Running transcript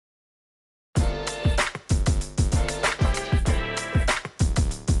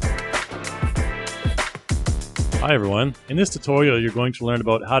Hi everyone, in this tutorial you're going to learn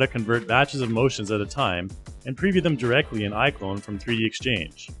about how to convert batches of motions at a time and preview them directly in iClone from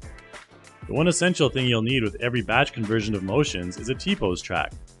 3DXchange. The one essential thing you'll need with every batch conversion of motions is a T-pose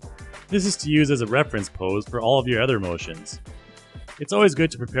track. This is to use as a reference pose for all of your other motions. It's always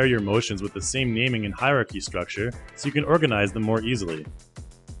good to prepare your motions with the same naming and hierarchy structure so you can organize them more easily.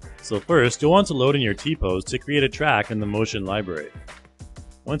 So first, you'll want to load in your T-pose to create a track in the motion library.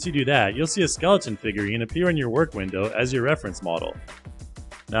 Once you do that, you'll see a skeleton figurine appear in your work window as your reference model.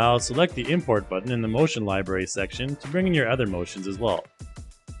 Now select the Import button in the Motion Library section to bring in your other motions as well.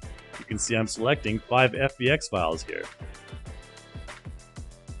 You can see I'm selecting 5 FBX files here.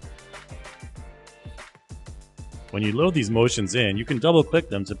 When you load these motions in, you can double-click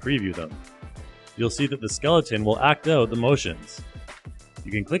them to preview them. You'll see that the skeleton will act out the motions.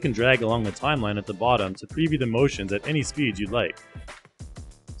 You can click and drag along the timeline at the bottom to preview the motions at any speed you'd like.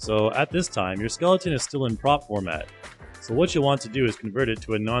 So at this time, your skeleton is still in prop format, so what you'll want to do is convert it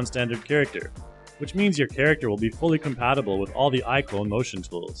to a non-standard character, which means your character will be fully compatible with all the iClone motion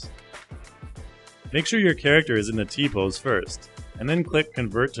tools. Make sure your character is in the T-pose first, and then click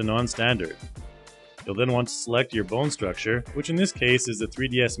Convert to Non-Standard. You'll then want to select your bone structure, which in this case is the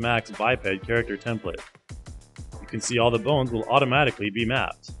 3ds Max biped character template. You can see all the bones will automatically be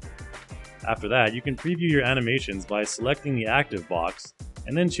mapped. After that, you can preview your animations by selecting the active box,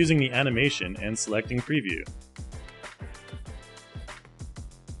 and then choosing the animation and selecting Preview.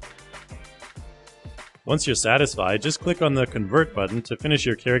 Once you're satisfied, just click on the Convert button to finish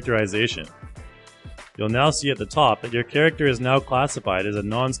your characterization. You'll now see at the top that your character is now classified as a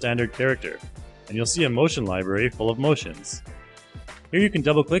non-standard character, and you'll see a motion library full of motions. Here you can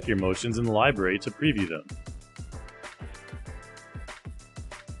double-click your motions in the library to preview them.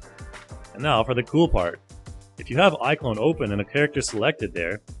 And now for the cool part. If you have iClone open and a character selected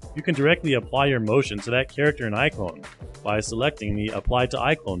there, you can directly apply your motion to that character in iClone by selecting the Apply to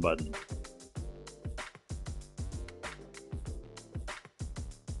iClone button.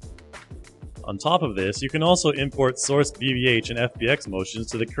 On top of this, you can also import sourced VVH and FBX motions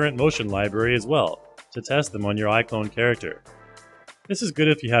to the current motion library as well, to test them on your iClone character. This is good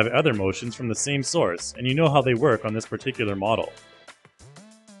if you have other motions from the same source and you know how they work on this particular model.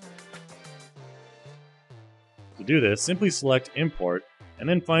 To do this, simply select Import, and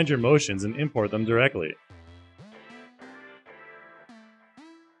then find your motions and import them directly.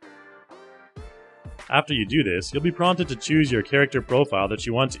 After you do this, you'll be prompted to choose your character profile that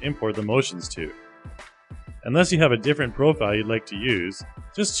you want to import the motions to. Unless you have a different profile you'd like to use,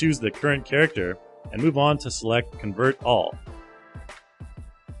 just choose the current character and move on to select Convert All.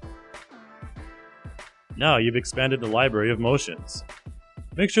 Now you've expanded the library of motions.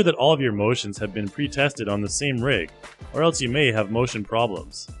 Make sure that all of your motions have been pre-tested on the same rig, or else you may have motion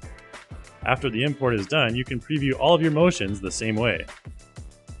problems. After the import is done, you can preview all of your motions the same way.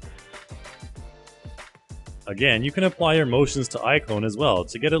 Again, you can apply your motions to iClone as well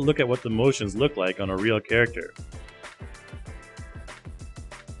to get a look at what the motions look like on a real character.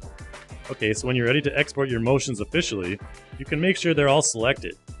 Okay, so when you're ready to export your motions officially, you can make sure they're all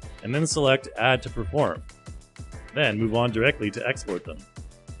selected, and then select Add to Perform. Then move on directly to export them.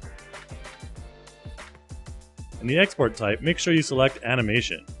 In the export type, make sure you select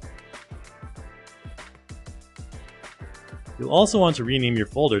Animation. You'll also want to rename your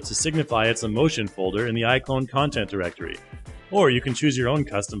folder to signify it's a motion folder in the iClone content directory, or you can choose your own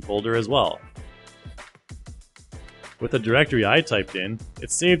custom folder as well. With the directory I typed in,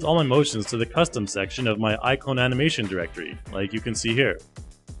 it saved all my motions to the custom section of my iClone animation directory, like you can see here.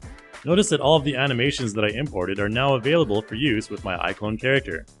 Notice that all of the animations that I imported are now available for use with my iClone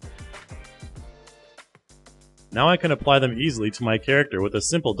character. Now I can apply them easily to my character with a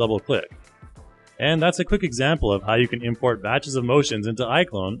simple double click. And that's a quick example of how you can import batches of motions into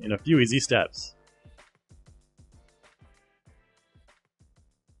iClone in a few easy steps.